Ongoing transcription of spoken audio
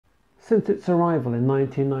Since its arrival in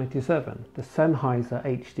 1997, the Sennheiser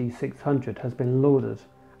HD600 has been lauded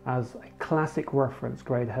as a classic reference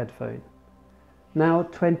grade headphone. Now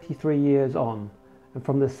 23 years on, and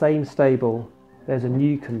from the same stable, there's a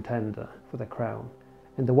new contender for the crown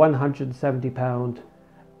in the £170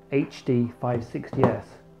 HD560S.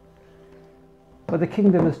 But the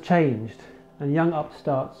kingdom has changed, and young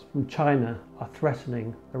upstarts from China are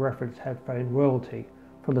threatening the reference headphone royalty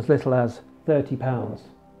from as little as £30.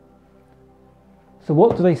 So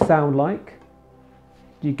what do they sound like?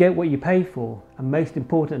 Do you get what you pay for? And most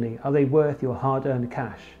importantly, are they worth your hard-earned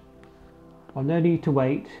cash? Well, no need to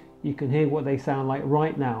wait. You can hear what they sound like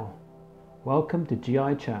right now. Welcome to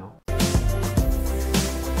GI Chow.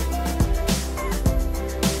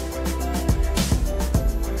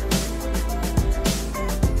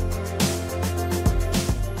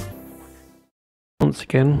 Once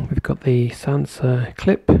again, we've got the sensor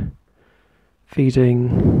clip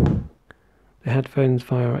feeding the headphones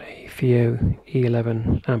via a FIO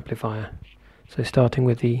E11 amplifier. So starting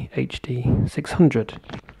with the HD600,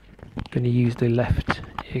 I'm going to use the left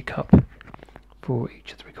ear cup for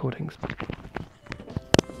each of the recordings.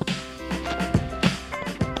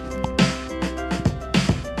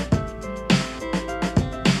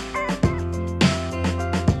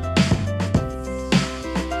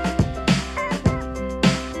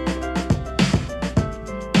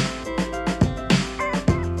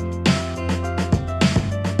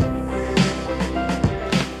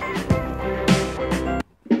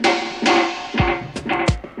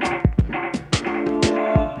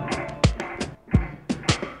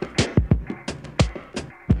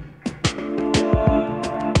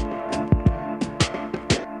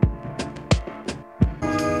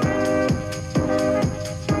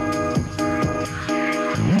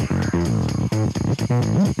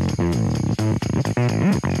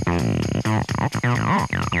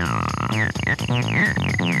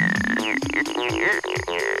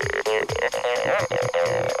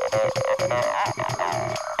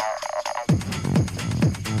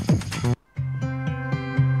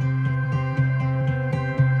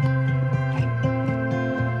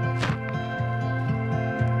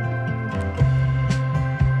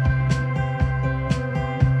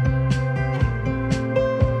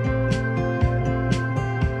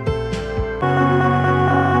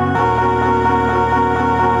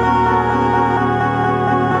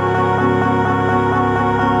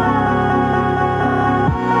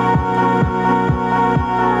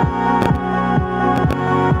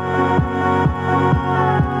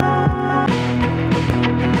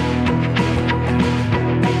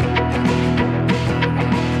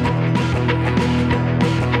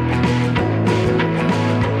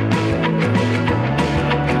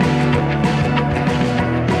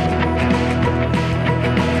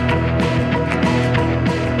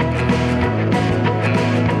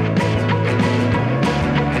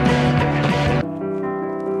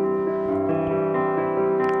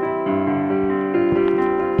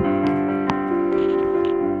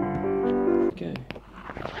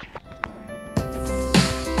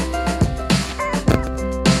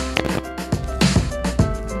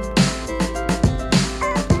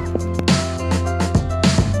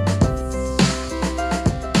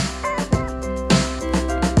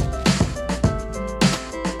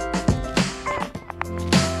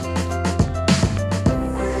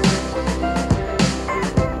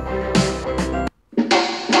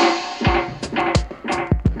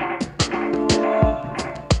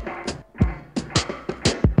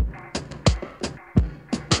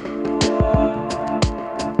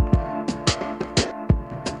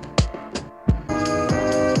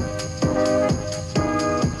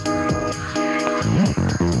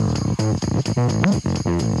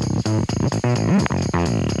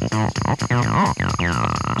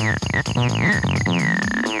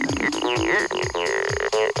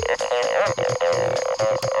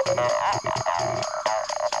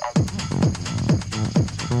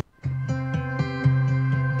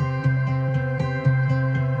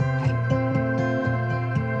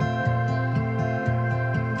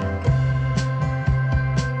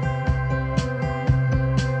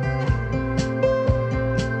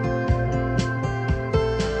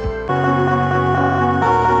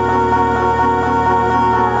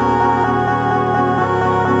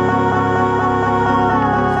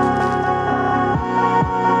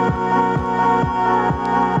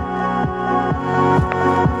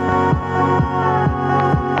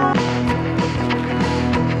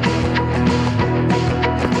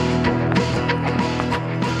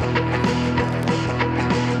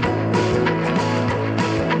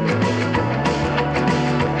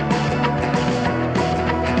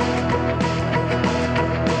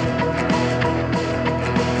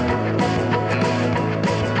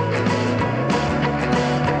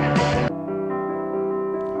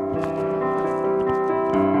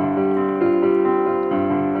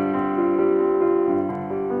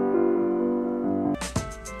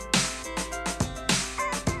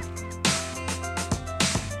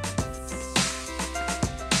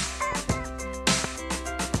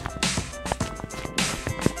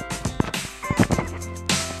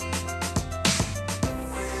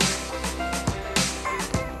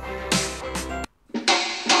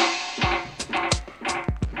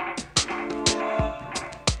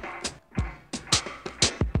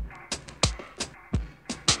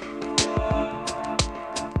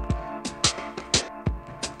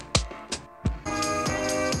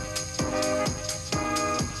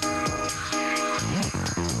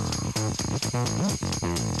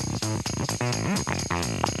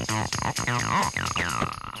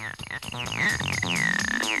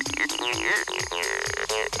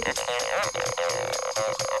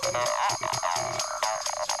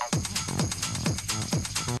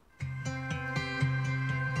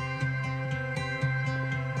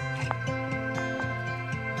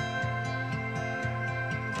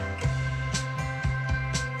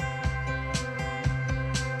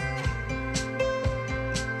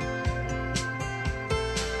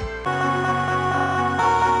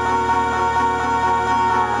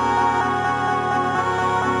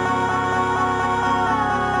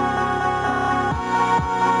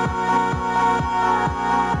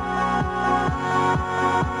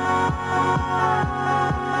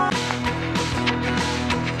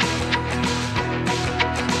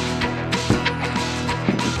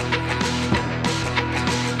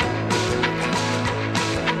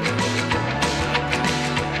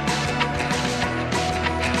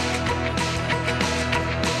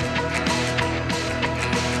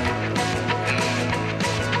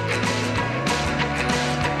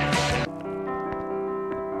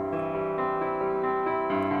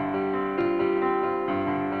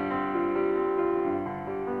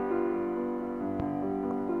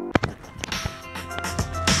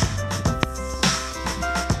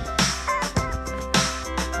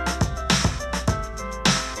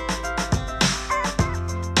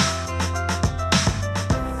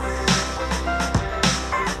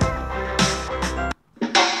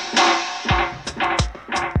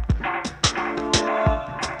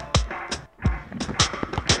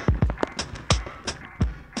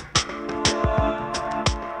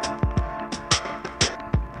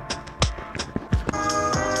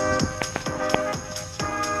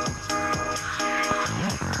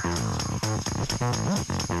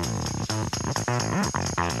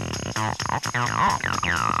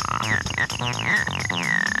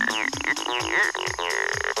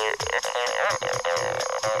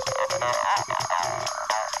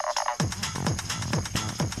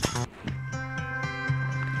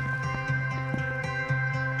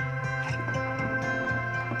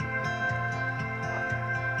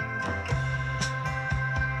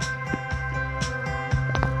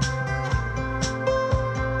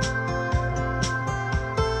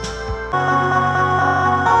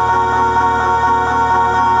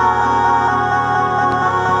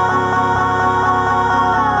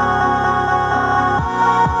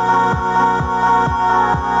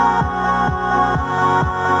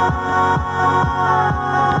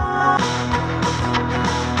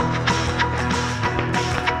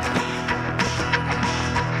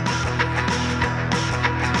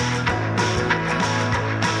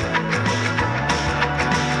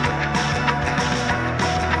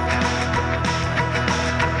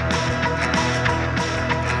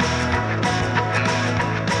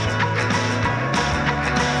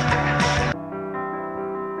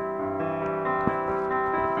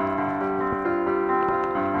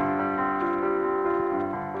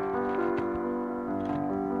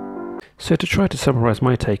 So to try to summarise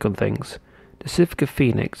my take on things, the Sivga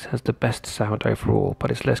Phoenix has the best sound overall, but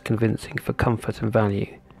it's less convincing for comfort and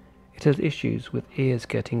value. It has issues with ears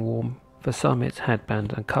getting warm, for some its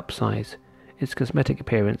headband and cup size, its cosmetic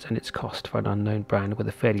appearance and its cost for an unknown brand with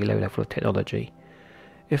a fairly low level of technology.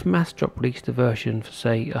 If Massdrop released a version for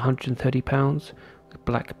say £130, with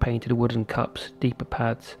black painted wooden cups, deeper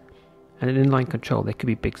pads and an inline control, they could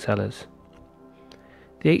be big sellers.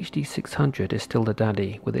 The HD600 is still the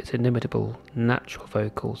daddy, with its inimitable, natural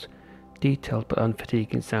vocals, detailed but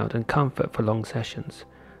unfatiguing sound and comfort for long sessions.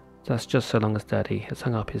 That's just so long as Daddy has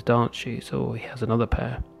hung up his dance shoes or he has another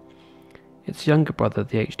pair. Its younger brother,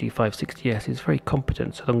 the HD560S, is very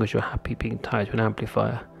competent so long as you're happy being tied to an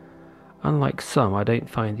amplifier. Unlike some, I don't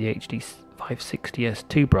find the HD560S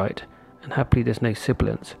too bright, and happily there's no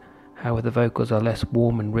sibilance. However, the vocals are less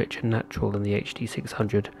warm and rich and natural than the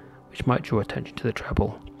HD600, which might draw attention to the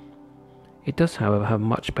treble. It does, however, have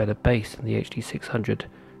much better bass than the HD600,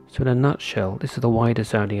 so in a nutshell, this is the wider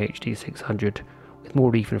sounding HD600, with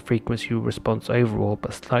more even frequency response overall,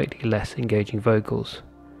 but slightly less engaging vocals.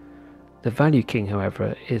 The value king,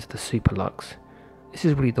 however, is the Superlux. This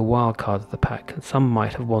is really the wild card of the pack, and some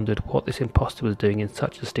might have wondered what this imposter was doing in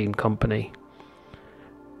such esteemed company.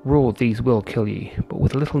 Raw, these will kill you, but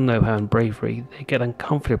with a little know-how and bravery, they get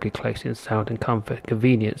uncomfortably close in sound and comfort and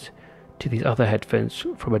convenience to these other headphones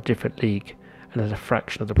from a different league, and at a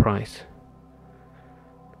fraction of the price.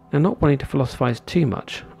 Now, not wanting to philosophize too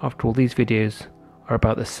much, after all these videos are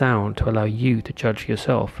about the sound to allow you to judge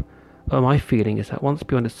yourself, but my feeling is that once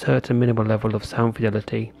beyond a certain minimal level of sound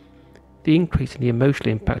fidelity, the increase in the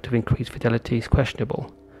emotional impact of increased fidelity is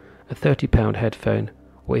questionable. A £30 headphone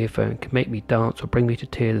or earphone can make me dance or bring me to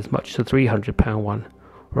tears as much as a £300 one,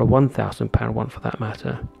 or a £1,000 one for that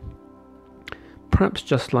matter. perhaps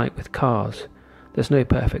just like with cars, there's no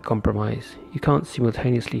perfect compromise. You can't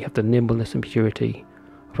simultaneously have the nimbleness and purity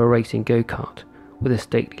of a racing go-kart with the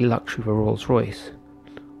stately luxury of a Rolls-Royce,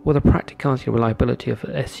 or the practicality and reliability of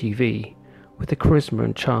an SUV with the charisma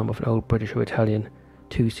and charm of an old British or Italian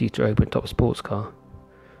two-seater open-top sports car.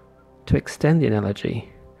 To extend the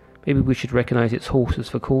analogy, maybe we should recognise its horses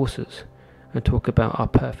for courses and talk about our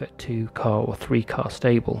perfect 2-car or 3-car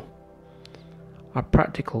stable. Our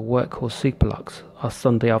practical workhorse Superlux, our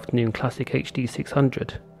Sunday afternoon classic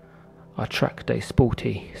HD600, our track day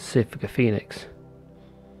sporty Sivga Phoenix.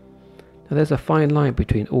 Now there's a fine line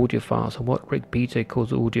between audiophiles and what Rick BJ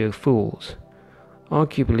calls audio fools.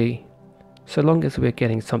 Arguably, so long as we're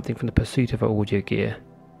getting something from the pursuit of our audio gear,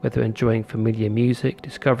 whether enjoying familiar music,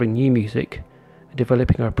 discovering new music, and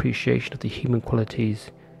developing our appreciation of the human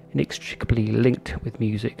qualities inextricably linked with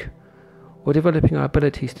music, or developing our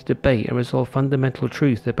abilities to debate and resolve fundamental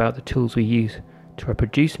truths about the tools we use to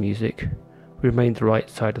reproduce music, we remain the right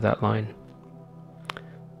side of that line.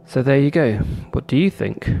 So there you go. What do you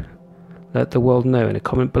think? Let the world know in a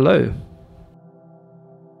comment below.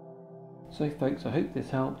 So folks, I hope this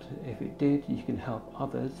helped. If it did, you can help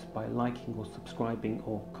others by liking or subscribing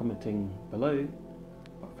or commenting below.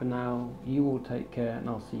 But for now, you all take care and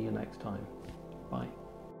I'll see you next time. Bye.